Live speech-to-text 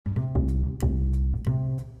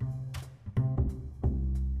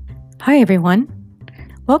Hi, everyone.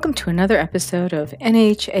 Welcome to another episode of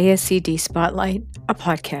NHASCD Spotlight, a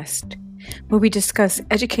podcast, where we discuss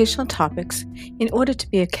educational topics in order to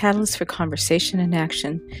be a catalyst for conversation and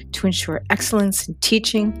action to ensure excellence in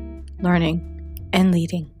teaching, learning, and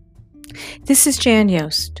leading. This is Jan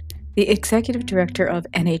Yost, the Executive Director of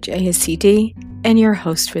NHASCD, and your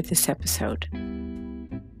host for this episode.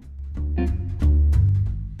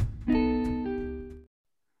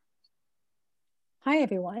 Hi,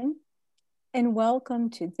 everyone, and welcome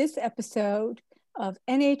to this episode of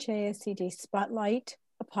NHASCD Spotlight,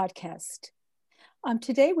 a podcast.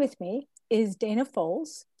 Today with me is Dana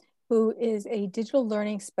Foles, who is a digital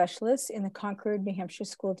learning specialist in the Concord, New Hampshire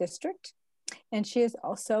School District, and she is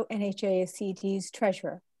also NHASCD's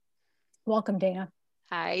treasurer. Welcome, Dana.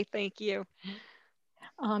 Hi, thank you.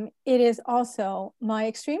 It is also my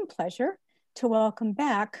extreme pleasure to welcome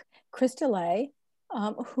back Krista Lay,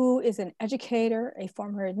 who is an educator, a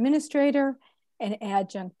former administrator, an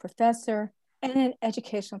adjunct professor, and an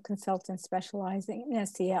educational consultant specializing in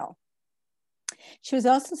SEL. She was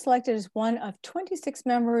also selected as one of 26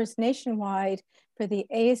 members nationwide for the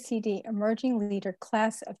ASCD Emerging Leader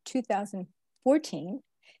Class of 2014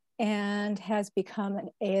 and has become an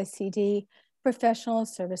ASCD Professional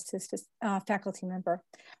Services faculty member.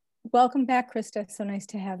 Welcome back, Krista. So nice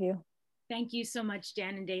to have you. Thank you so much,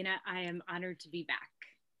 Jan and Dana. I am honored to be back.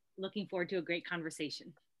 Looking forward to a great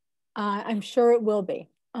conversation. I'm sure it will be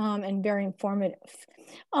and very informative.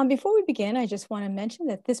 Before we begin, I just want to mention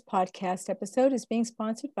that this podcast episode is being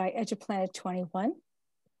sponsored by EduPlanet 21.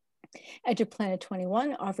 EduPlanet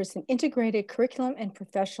 21 offers an integrated curriculum and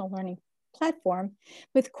professional learning platform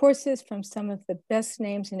with courses from some of the best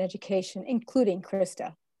names in education, including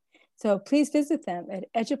Krista. So please visit them at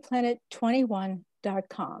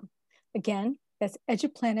eduplanet21.com. Again, that's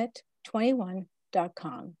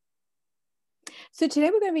eduplanet21.com. So today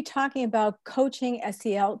we're going to be talking about coaching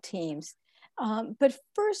SEL teams. But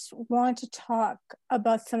first, want to talk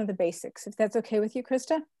about some of the basics, if that's okay with you,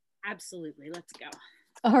 Krista? Absolutely. Let's go.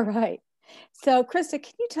 All right. So Krista,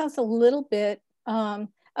 can you tell us a little bit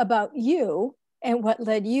about you and what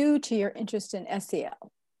led you to your interest in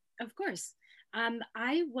SEL? Of course.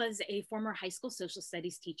 I was a former high school social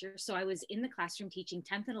studies teacher. So I was in the classroom teaching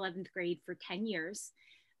 10th and 11th grade for 10 years.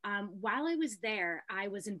 While I was there, I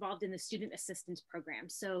was involved in the student assistance program.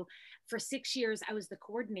 So for 6 years, I was the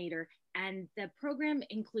coordinator, and the program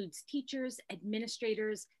includes teachers,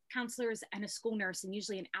 administrators, counselors, and a school nurse, and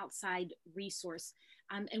usually an outside resource.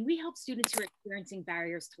 And we help students who are experiencing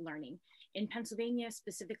barriers to learning. In Pennsylvania,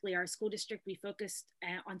 specifically our school district, we focused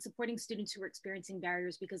on supporting students who are experiencing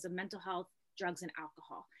barriers because of mental health, drugs, and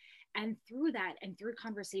alcohol. And through that, and through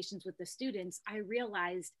conversations with the students, I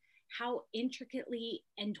realized how intricately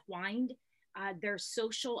entwined their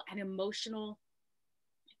social and emotional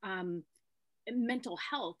mental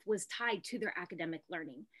health was tied to their academic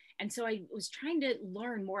learning. And so I was trying to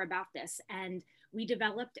learn more about this, and we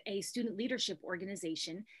developed a student leadership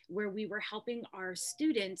organization where we were helping our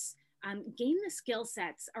students gain the skill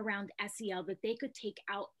sets around SEL that they could take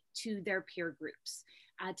out to their peer groups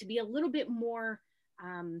to be a little bit more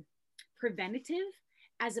preventative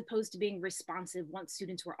as opposed to being responsive once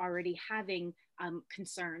students were already having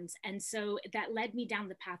concerns. And so that led me down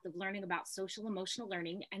the path of learning about social emotional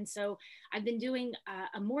learning. And so I've been doing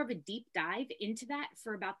a more of a deep dive into that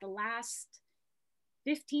for about the last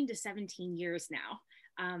 15 to 17 years now.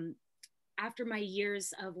 After my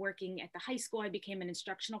years of working at the high school, I became an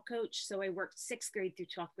instructional coach. So I worked 6th grade through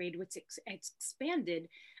 12th grade, which expanded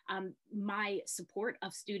my support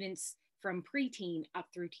of students from preteen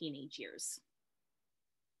up through teenage years.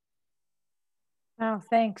 Oh,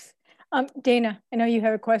 thanks. Dana, I know you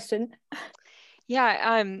have a question.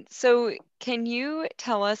 Yeah, so can you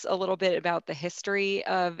tell us a little bit about the history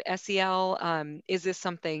of SEL? Is this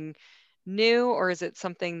something new, or is it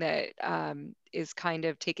something that is kind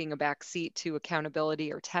of taking a back seat to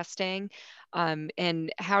accountability or testing?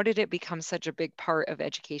 And how did it become such a big part of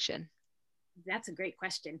education? That's a great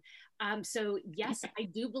question. So yes, I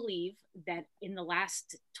do believe that in the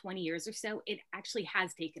last 20 years or so, it actually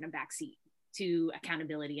has taken a backseat to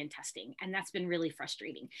accountability and testing. And that's been really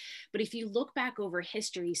frustrating. But if you look back over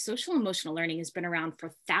history, social emotional learning has been around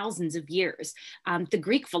for thousands of years. The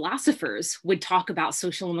Greek philosophers would talk about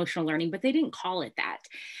social emotional learning, but they didn't call it that.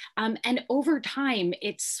 And over time,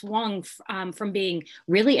 it swung from being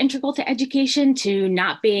really integral to education to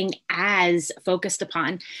not being as focused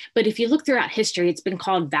upon. But if you look throughout history, it's been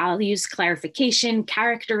called values clarification,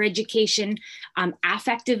 character education,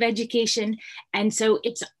 affective education. And so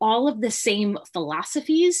it's all of the same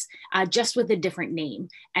philosophies, just with a different name.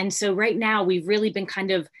 And so right now we've really been kind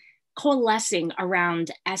of coalescing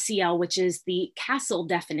around SEL, which is the CASEL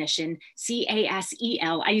definition,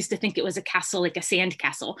 CASEL. I used to think it was a castle, like a sand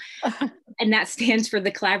castle. And that stands for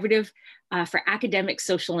the Collaborative for Academic,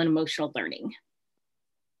 Social, and Emotional Learning.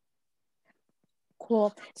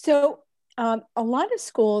 Cool. So a lot of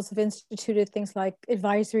schools have instituted things like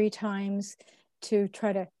advisory times to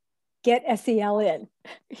try to get SEL in,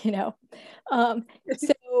 you know.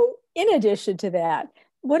 So in addition to that,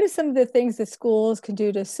 what are some of the things that schools can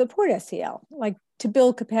do to support SEL, like to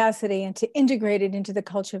build capacity and to integrate it into the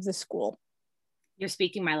culture of the school? You're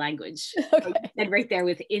speaking my language. Okay. And right there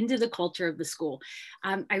with into the culture of the school.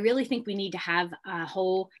 I really think we need to have a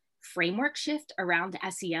whole framework shift around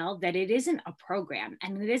SEL, that it isn't a program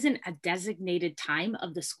and it isn't a designated time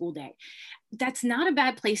of the school day. That's not a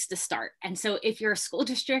bad place to start. And so if you're a school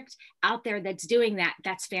district out there that's doing that,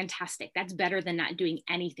 that's fantastic. That's better than not doing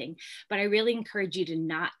anything. But I really encourage you to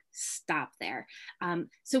not stop there.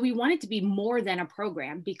 So we want it to be more than a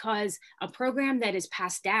program, because a program that is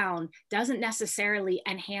passed down doesn't necessarily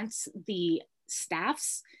enhance the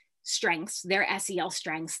staff's strengths, their SEL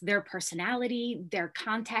strengths, their personality, their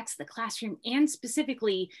context, the classroom, and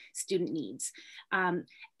specifically student needs.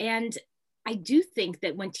 And I do think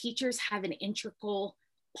that when teachers have an integral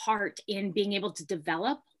part in being able to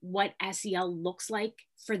develop what SEL looks like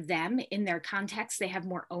for them in their context, they have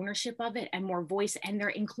more ownership of it and more voice, and they're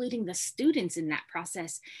including the students in that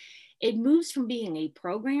process. It moves from being a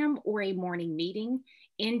program or a morning meeting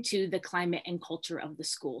into the climate and culture of the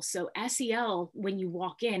school. So SEL, when you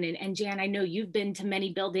walk in, and Jan, I know you've been to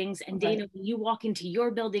many buildings, and Dana, when you walk into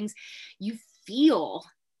your buildings, you feel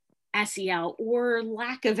SEL or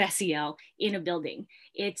lack of SEL in a building.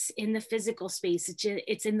 It's in the physical space.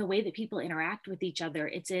 It's in the way that people interact with each other.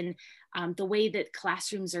 It's in the way that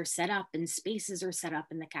classrooms are set up and spaces are set up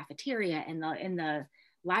in the cafeteria and in the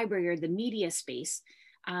library or the media space.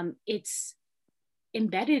 It's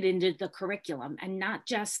embedded into the curriculum, and not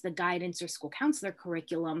just the guidance or school counselor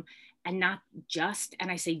curriculum, and not just, and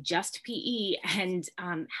I say just PE and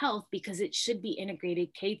health, because it should be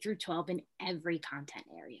integrated K through 12 in every content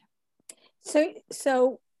area.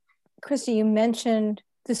 So Christy, you mentioned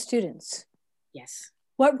the students. Yes.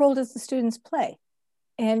 What role does the students play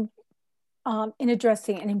in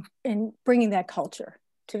addressing and in bringing that culture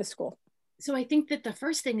to the school? So I think that the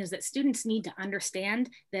first thing is that students need to understand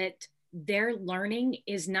that their learning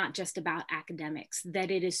is not just about academics,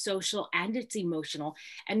 that it is social and it's emotional,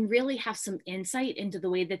 and really have some insight into the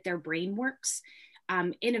way that their brain works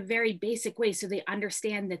in a very basic way, so they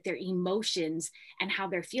understand that their emotions and how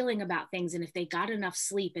they're feeling about things, and if they got enough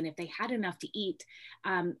sleep and if they had enough to eat,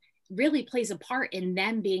 really plays a part in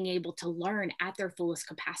them being able to learn at their fullest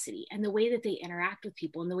capacity. And the way that they interact with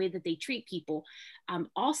people and the way that they treat people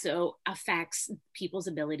also affects people's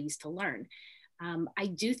abilities to learn. I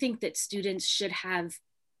do think that students should have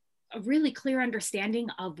a really clear understanding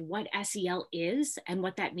of what SEL is and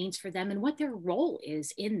what that means for them and what their role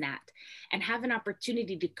is in that, and have an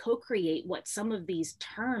opportunity to co-create what some of these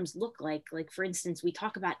terms look like. Like, for instance, we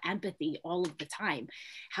talk about empathy all of the time,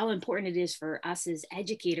 how important it is for us as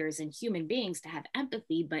educators and human beings to have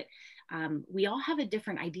empathy, but we all have a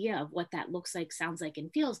different idea of what that looks like, sounds like,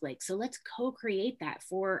 and feels like. So let's co-create that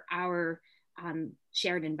for our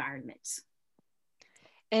shared environments.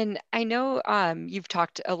 And I know you've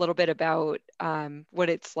talked a little bit about what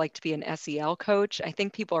it's like to be an SEL coach. I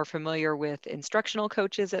think people are familiar with instructional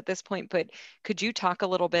coaches at this point, but could you talk a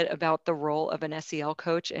little bit about the role of an SEL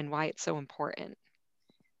coach and why it's so important?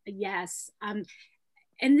 Yes.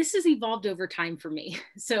 And this has evolved over time for me.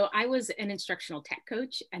 So I was an instructional tech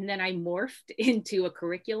coach, and then I morphed into a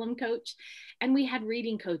curriculum coach, and we had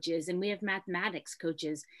reading coaches and we have mathematics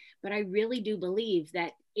coaches. But I really do believe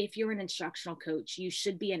that if you're an instructional coach, you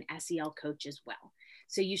should be an SEL coach as well.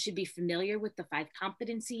 So you should be familiar with the 5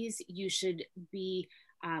 competencies. You should be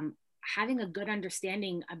having a good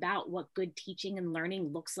understanding about what good teaching and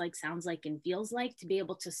learning looks like, sounds like, and feels like, to be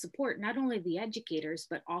able to support not only the educators,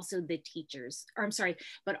 but also the teachers, or I'm sorry,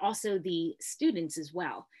 but also the students as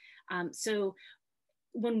well. So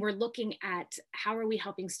when we're looking at how are we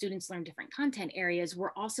helping students learn different content areas,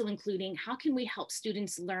 we're also including how can we help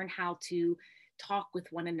students learn how to talk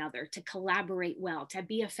with one another, to collaborate well, to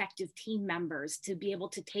be effective team members, to be able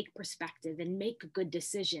to take perspective and make good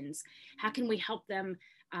decisions. How can we help them,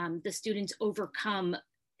 the students, overcome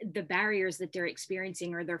the barriers that they're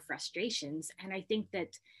experiencing or their frustrations? And I think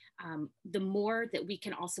that the more that we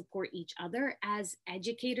can all support each other as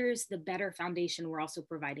educators, the better foundation we're also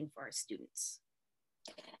providing for our students.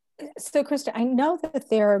 So Krista, I know that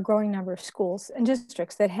there are a growing number of schools and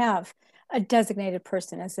districts that have a designated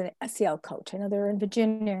person as an SEL coach. I know they're in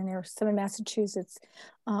Virginia and there are some in Massachusetts,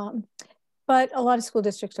 but a lot of school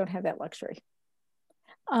districts don't have that luxury.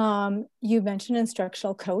 You mentioned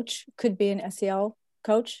instructional coach, could be an SEL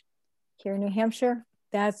coach here in New Hampshire.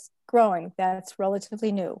 That's growing, that's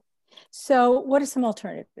relatively new. So what are some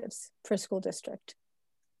alternatives for a school district?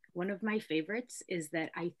 One of my favorites is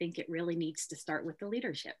that I think it really needs to start with the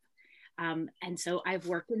leadership. And so I've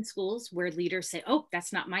worked in schools where leaders say, oh,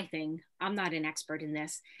 that's not my thing. I'm not an expert in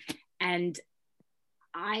this. And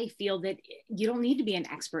I feel that you don't need to be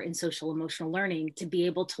an expert in social emotional learning to be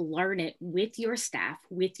able to learn it with your staff,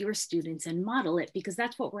 with your students, and model it, because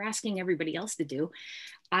that's what we're asking everybody else to do.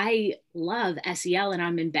 I love SEL and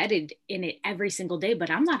I'm embedded in it every single day, but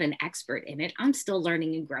I'm not an expert in it. I'm still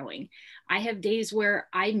learning and growing. I have days where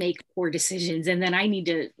I make poor decisions and then I need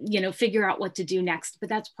to, figure out what to do next, but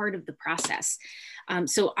that's part of the process.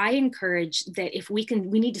 So I encourage that if we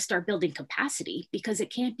need to start building capacity, because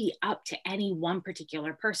it can't be up to any one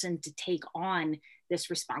particular person to take on this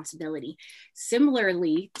responsibility.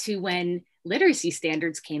 Similarly to when literacy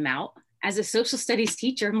standards came out, as a social studies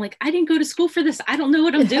teacher, I'm like, I didn't go to school for this. I don't know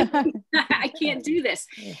what I'm doing. I can't do this,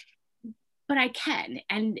 but I can,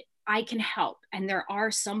 and I can help. And there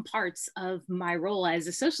are some parts of my role as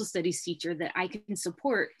a social studies teacher that I can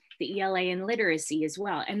support the ELA and literacy as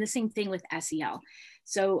well. And the same thing with SEL.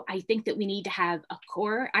 So I think that we need to have a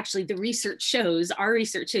core, actually our research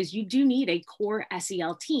shows you do need a core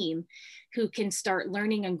SEL team who can start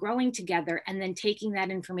learning and growing together, and then taking that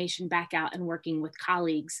information back out and working with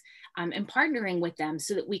colleagues and partnering with them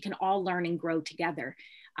so that we can all learn and grow together.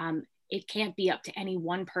 It can't be up to any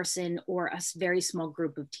one person or a very small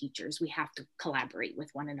group of teachers. We have to collaborate with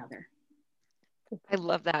one another. I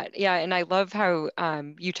love that. Yeah, and I love how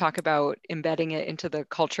you talk about embedding it into the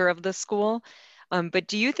culture of the school. But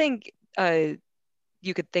do you think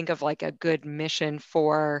you could think of like a good mission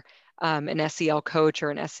for an SEL coach or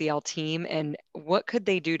an SEL team, and what could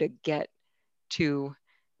they do to get to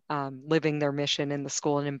living their mission in the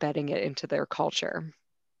school and embedding it into their culture?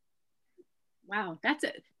 Wow, that's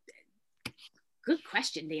a good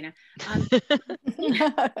question, Dana.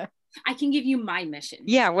 I can give you my mission.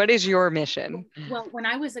 Yeah, what is your mission? Well, when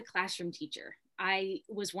I was a classroom teacher, I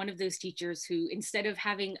was one of those teachers who, instead of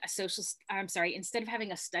having a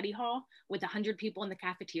study hall with 100 people in the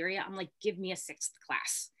cafeteria, I'm like, give me a sixth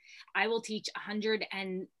class. I will teach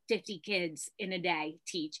 150 kids in a day,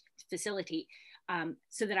 facilitate,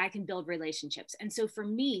 so that I can build relationships. And so for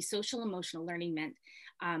me, social emotional learning meant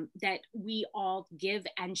that we all give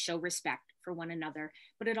and show respect for one another,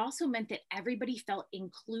 but it also meant that everybody felt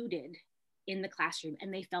included in the classroom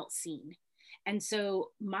and they felt seen. And so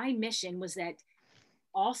my mission was that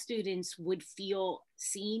all students would feel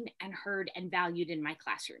seen and heard and valued in my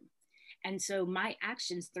classroom. And so my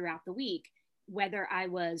actions throughout the week, whether I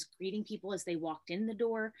was greeting people as they walked in the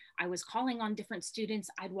door, I was calling on different students,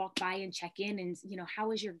 I'd walk by and check in and, how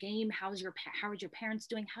was your game? How are your parents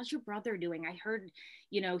doing? How's your brother doing? I heard,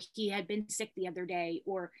 he had been sick the other day,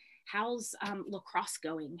 or how's lacrosse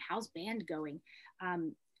going? How's band going?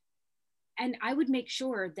 And I would make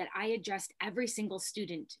sure that I addressed every single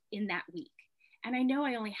student in that week. And I know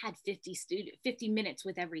I only had 50 minutes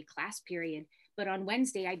with every class period, but on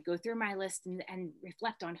Wednesday, I'd go through my list and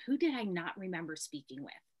reflect on who did I not remember speaking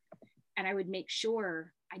with. And I would make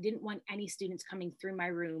sure I didn't want any students coming through my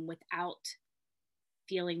room without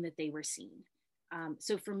feeling that they were seen.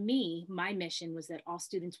 So for me, my mission was that all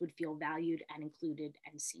students would feel valued and included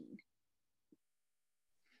and seen.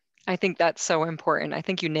 I think that's so important. I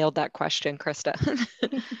think you nailed that question, Krista.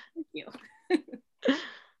 Thank you.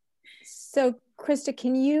 So Krista,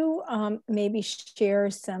 can you maybe share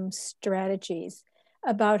some strategies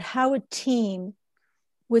about how a team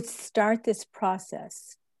would start this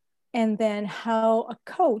process, and then how a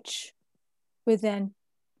coach would then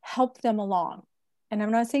help them along? And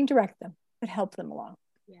I'm not saying direct them, but help them along.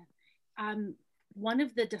 Yeah. One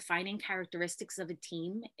of the defining characteristics of a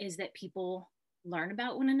team is that people learn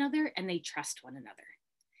about one another and they trust one another.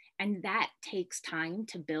 And that takes time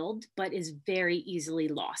to build, but is very easily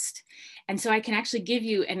lost. And so I can actually give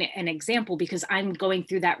you an example, because I'm going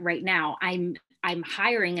through that right now. I'm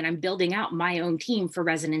hiring and I'm building out my own team for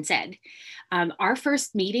Resonance Ed. Our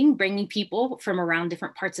first meeting, bringing people from around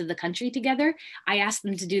different parts of the country together, I asked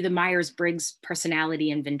them to do the Myers-Briggs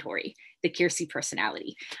personality inventory, the Keirsey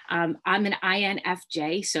personality. I'm an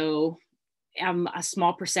INFJ, so I'm a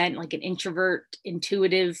small percent, like an introvert,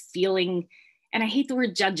 intuitive, feeling. And I hate the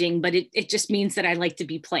word judging, but it just means that I like to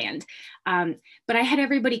be planned. But I had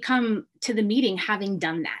everybody come to the meeting having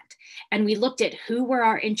done that. And we looked at who were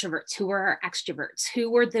our introverts, who were our extroverts, who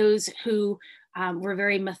were those who We're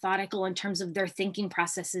very methodical in terms of their thinking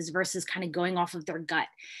processes versus kind of going off of their gut.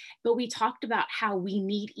 But we talked about how we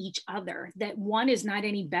need each other, that one is not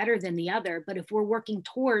any better than the other. But if we're working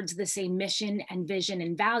towards the same mission and vision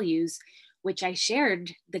and values, which I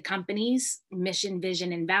shared the company's mission,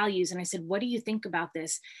 vision, and values. And I said, what do you think about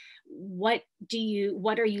this? What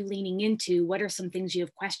are you leaning into? What are some things you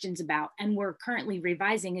have questions about? And we're currently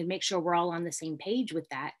revising and make sure we're all on the same page with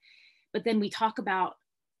that. But then we talk about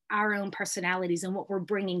our own personalities and what we're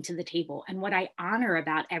bringing to the table and what I honor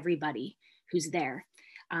about everybody who's there.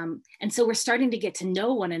 And so we're starting to get to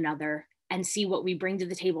know one another and see what we bring to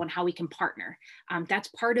the table and how we can partner. That's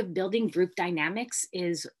part of building group dynamics,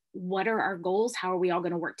 is what are our goals? How are we all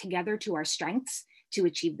going to work together to our strengths to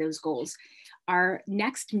achieve those goals? Our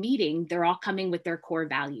next meeting, they're all coming with their core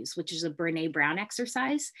values, which is a Brene Brown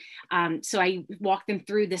exercise. So I walk them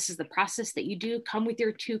through, this is the process that you do. Come with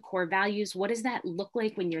your 2 core values. What does that look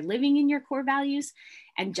like when you're living in your core values?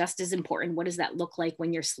 And just as important, what does that look like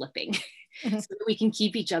when you're slipping? So that we can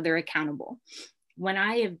keep each other accountable. When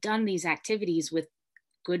I have done these activities with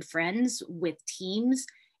good friends, with teams,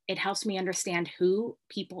 it helps me understand who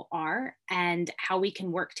people are and how we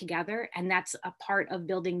can work together. And that's a part of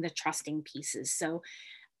building the trusting pieces. So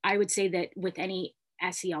I would say that with any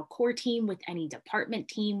SEL core team, with any department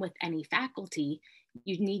team, with any faculty,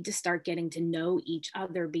 you need to start getting to know each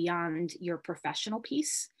other beyond your professional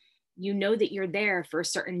piece. You know that you're there for a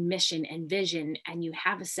certain mission and vision, and you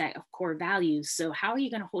have a set of core values. So how are you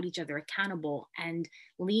going to hold each other accountable and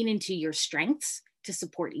lean into your strengths to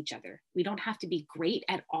support each other? We don't have to be great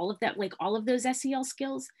at all of that, like all of those SEL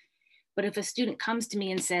skills. But if a student comes to me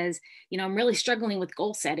and says, I'm really struggling with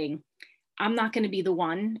goal setting, I'm not going to be the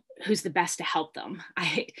one who's the best to help them.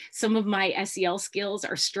 Some of my SEL skills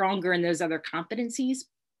are stronger in those other competencies,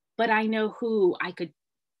 but I know who I could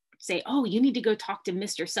say, oh, you need to go talk to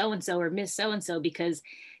Mr. So-and-so or Miss So-and-so, because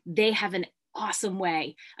they have an awesome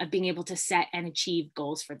way of being able to set and achieve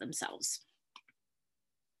goals for themselves.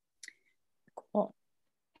 Cool.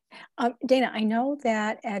 Dana, I know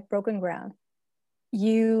that at Broken Ground,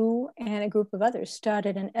 you and a group of others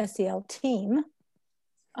started an SEL team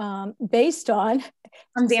based on.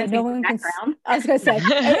 I'm dancing so no in the background. I was going to say,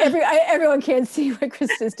 everyone can't see what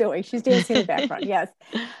Krista's doing. She's dancing in the background, yes.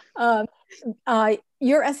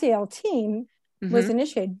 Your SEL team was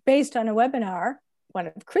initiated based on a webinar, one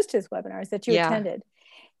of Krista's webinars that you attended.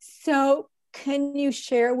 So can you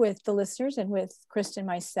share with the listeners and with Krista and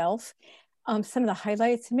myself some of the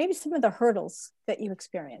highlights and maybe some of the hurdles that you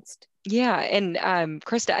experienced? Yeah, and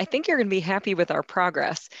Krista, I think you're going to be happy with our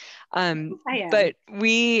progress. But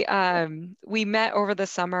we met over the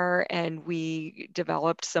summer and we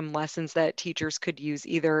developed some lessons that teachers could use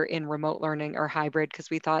either in remote learning or hybrid, because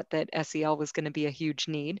we thought that SEL was going to be a huge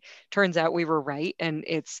need. Turns out we were right, and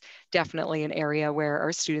it's definitely an area where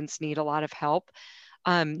our students need a lot of help.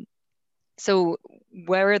 So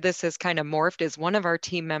where this has kind of morphed is one of our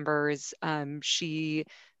team members, she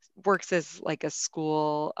works as like a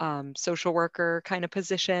school social worker kind of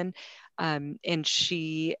position. And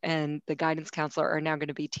she and the guidance counselor are now going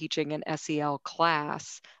to be teaching an SEL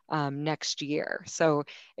class next year. So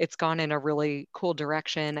it's gone in a really cool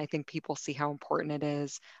direction. I think people see how important it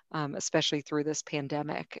is, especially through this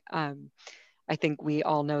pandemic. I think we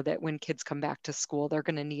all know that when kids come back to school, they're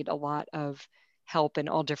going to need a lot of help in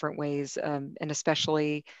all different ways, and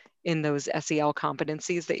especially in those SEL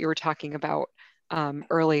competencies that you were talking about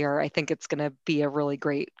earlier. I think it's going to be a really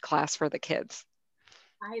great class for the kids.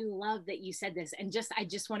 I love that you said this. And I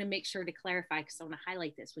just want to make sure to clarify, because I want to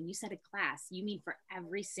highlight this. When you said a class, you mean for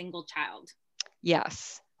every single child?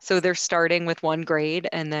 Yes. So they're starting with 1 grade,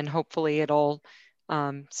 and then hopefully it'll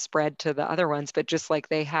spread to the other ones. But just like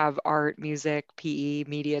they have art, music, PE,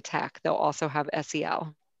 media tech, they'll also have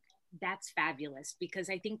SEL. That's fabulous, because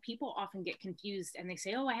I think people often get confused and they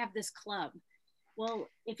say, oh, I have this club. Well,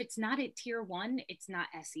 if it's not at tier 1, it's not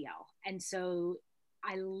SEL. And so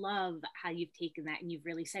I love how you've taken that and you've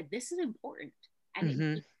really said, this is important, and it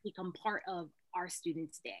needs to become part of our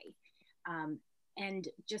students' day. And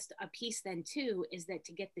just a piece then too, is that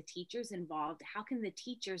to get the teachers involved, how can the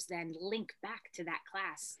teachers then link back to that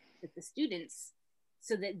class with the students,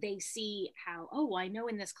 so that they see how, oh, well, I know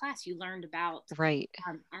in this class you learned about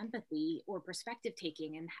empathy or perspective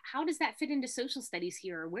taking, and how does that fit into social studies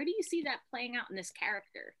here? Or where do you see that playing out in this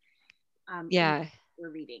character? We're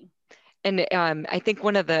reading. And I think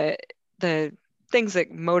one of the things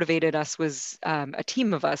that motivated us was a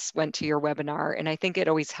team of us went to your webinar. And I think it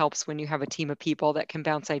always helps when you have a team of people that can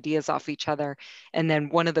bounce ideas off each other. And then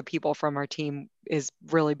one of the people from our team has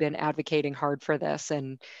really been advocating hard for this.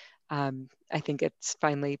 And I think it's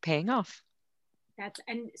finally paying off.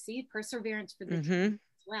 And see, perseverance for the team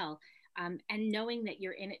as well. And knowing that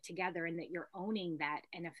you're in it together and that you're owning that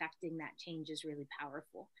and affecting that change is really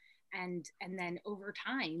powerful. And then over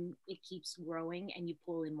time, it keeps growing and you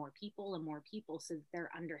pull in more people so that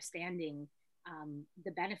they're understanding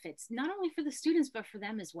the benefits, not only for the students, but for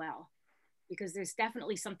them as well. Because there's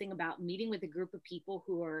definitely something about meeting with a group of people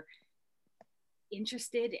who are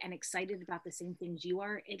interested and excited about the same things you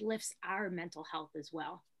are. It lifts our mental health as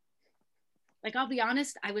well. Like, I'll be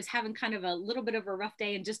honest, I was having kind of a little bit of a rough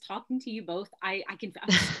day, and just talking to you both, I'm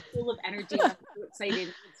full of energy. I'm so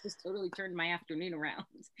excited. It's just totally turned my afternoon around.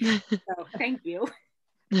 So thank you.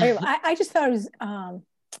 I just thought it was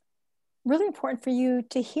really important for you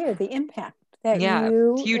to hear the impact that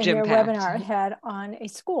you and your webinar had on a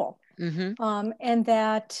school. And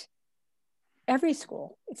that every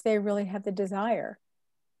school, if they really have the desire,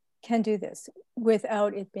 can do this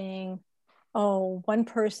without it being, one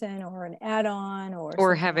person or an add-on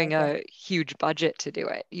or having like a huge budget to do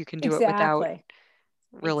it. You can do it without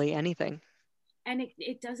really anything. And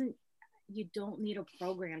it doesn't, you don't need a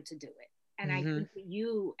program to do it. And I think that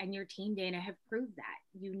you and your team, Dana, have proved that.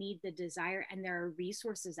 You need the desire, and there are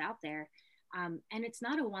resources out there. And it's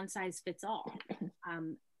not a one size fits all.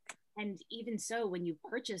 And even so, when you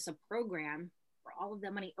purchase a program for all of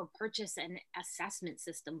the money or purchase an assessment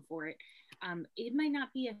system for it, it might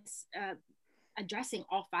not be addressing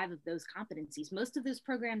all 5 of those competencies. Most of those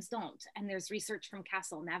programs don't. And there's research from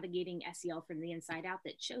CASEL, Navigating SEL from the Inside Out,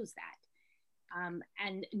 that shows that.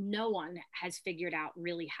 And no one has figured out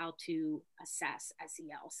really how to assess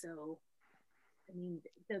SEL. So, I mean,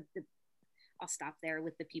 I'll stop there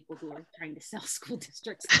with the people who are trying to sell school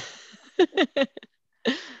districts.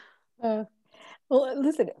 Well,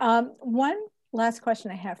 listen, one last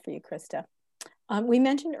question I have for you, Krista. We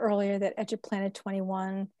mentioned earlier that EduPlanet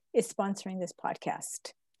 21 is sponsoring this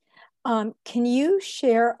podcast. Can you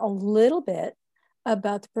share a little bit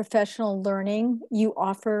about the professional learning you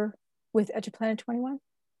offer with EduPlanet 21?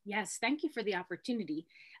 Yes, thank you for the opportunity.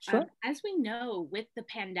 Sure. As we know, with the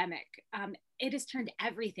pandemic, it has turned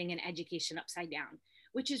everything in education upside down,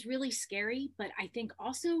 which is really scary, but I think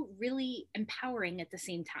also really empowering at the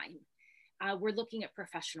same time. We're looking at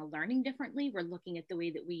professional learning differently. We're looking at the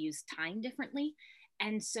way that we use time differently.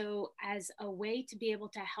 And so as a way to be able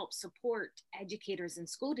to help support educators and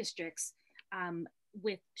school districts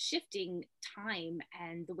with shifting time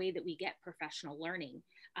and the way that we get professional learning,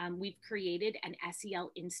 we've created an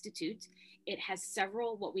SEL Institute. It has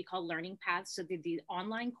several what we call learning paths. So the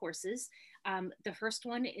online courses. The first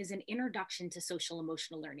one is an introduction to social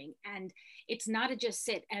emotional learning. And it's not a just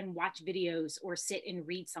sit and watch videos or sit and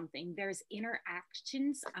read something. There's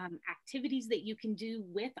interactions, activities that you can do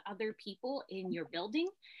with other people in your building.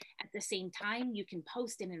 At the same time, you can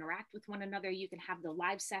post and interact with one another. You can have the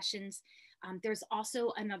live sessions. There's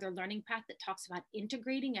also another learning path that talks about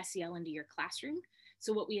integrating SEL into your classroom.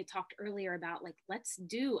 So what we had talked earlier about, like, let's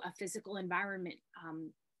do a physical environment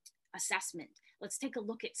assessment. Let's take a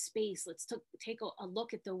look at space. Let's take a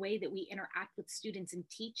look at the way that we interact with students and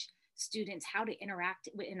teach students how to interact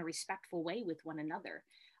in a respectful way with one another.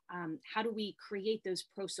 How do we create those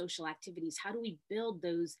pro-social activities? How do we build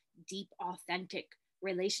those deep, authentic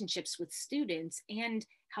relationships with students and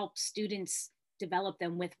help students develop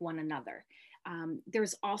them with one another?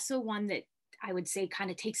 There's also one that I would say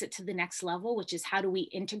kind of takes it to the next level, which is how do we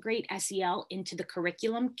integrate SEL into the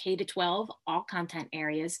curriculum, K-12, all content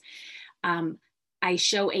areas. I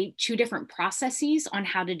show 2 different processes on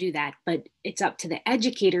how to do that, but it's up to the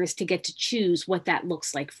educators to get to choose what that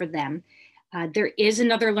looks like for them. There is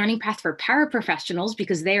another learning path for paraprofessionals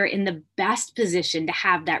because they are in the best position to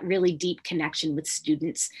have that really deep connection with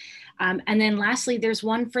students. And then lastly, there's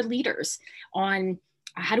one for leaders on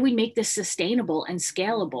how do we make this sustainable and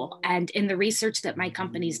scalable? And in the research that my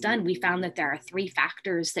company's done, we found that there are 3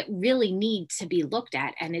 factors that really need to be looked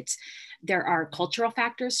at. And there are cultural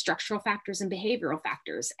factors, structural factors, and behavioral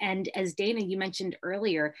factors. And as Dana, you mentioned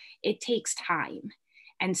earlier, it takes time.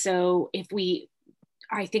 And so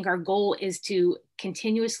I think our goal is to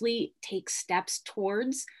continuously take steps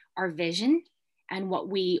towards our vision and what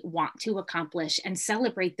we want to accomplish and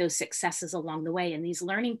celebrate those successes along the way. And these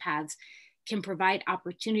learning paths can provide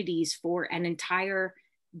opportunities for an entire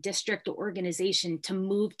district or organization to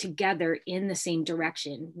move together in the same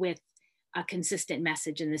direction with a consistent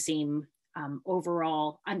message and the same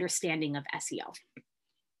overall understanding of SEL.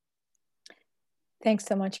 Thanks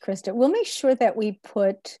so much, Krista. We'll make sure that we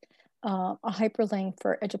put a hyperlink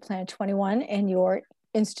for EduPlanet 21 and your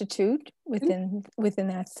institute within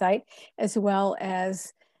that site, as well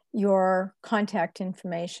as your contact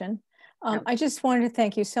information. I just wanted to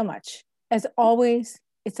thank you so much. As always,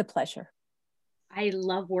 it's a pleasure. I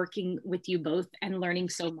love working with you both and learning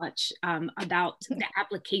so much about the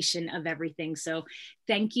application of everything. So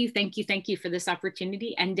thank you for this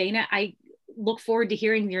opportunity. And Dana, I look forward to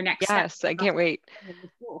hearing your next steps. Yes, I can't wait.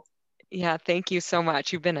 Yeah, thank you so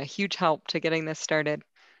much. You've been a huge help to getting this started.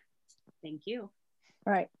 Thank you.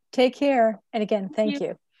 All right, take care. And again, thank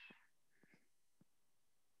you.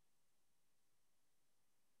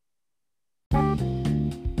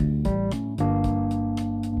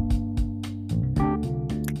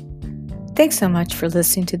 Thanks so much for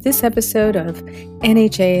listening to this episode of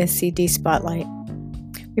NHASCD Spotlight.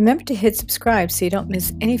 Remember to hit subscribe so you don't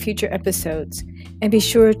miss any future episodes, and be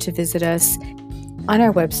sure to visit us on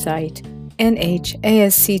our website, nhascd.org.